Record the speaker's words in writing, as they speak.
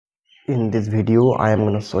In this video, I am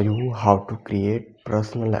going to show you how to create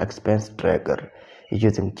personal expense tracker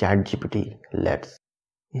using ChatGPT.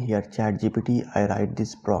 Here ChatGPT, I write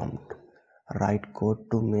this prompt. Write code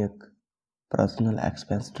to make personal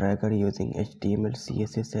expense tracker using HTML,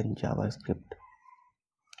 CSS and JavaScript.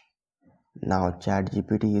 Now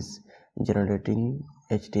ChatGPT is generating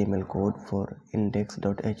HTML code for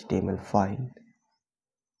index.html file.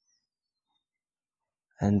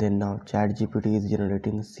 And then now ChatGPT is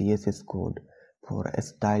generating CSS code for a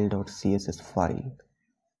style.css file.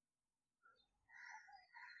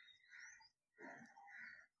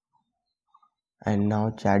 And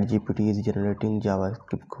now ChatGPT is generating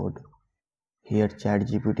JavaScript code. Here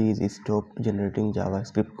ChatGPT is stopped generating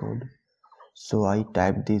JavaScript code. So I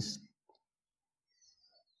type this.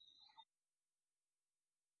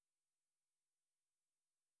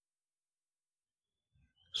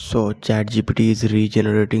 So ChatGPT is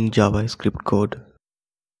regenerating JavaScript code.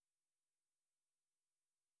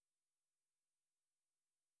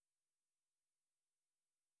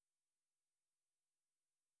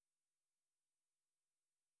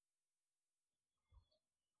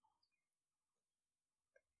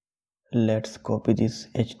 Let's copy this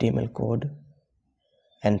HTML code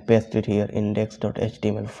and paste it here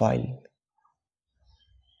index.html file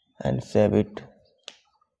and save it,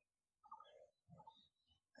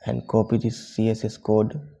 and copy this CSS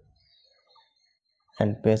code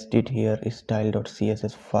and paste it here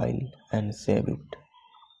style.css file and save it.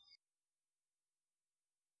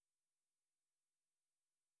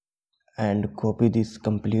 And copy this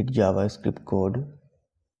complete JavaScript code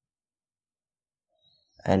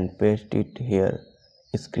and paste it here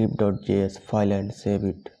script.js file and save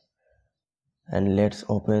it. And let's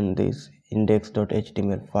open this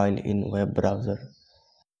index.html file in web browser.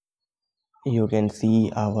 You can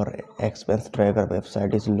see our expense tracker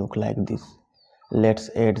website is look like this. Let's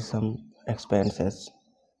add some expenses.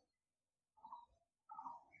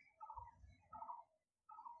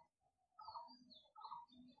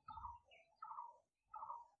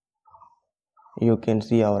 You can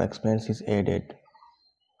see our expense is added,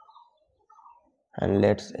 and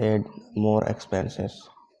let's add more expenses.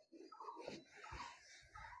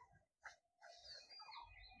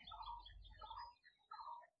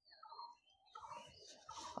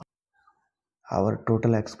 Our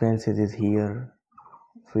total expenses is here.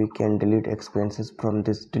 We can delete expenses from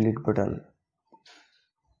this delete button.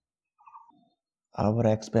 Our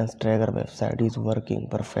expense tracker website is working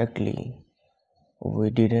perfectly.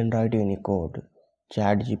 We didn't write any code.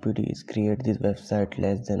 ChatGPT is create this website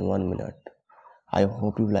less than 1 minute. I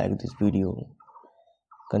hope you like this video.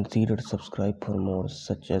 Consider subscribe for more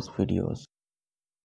such as videos.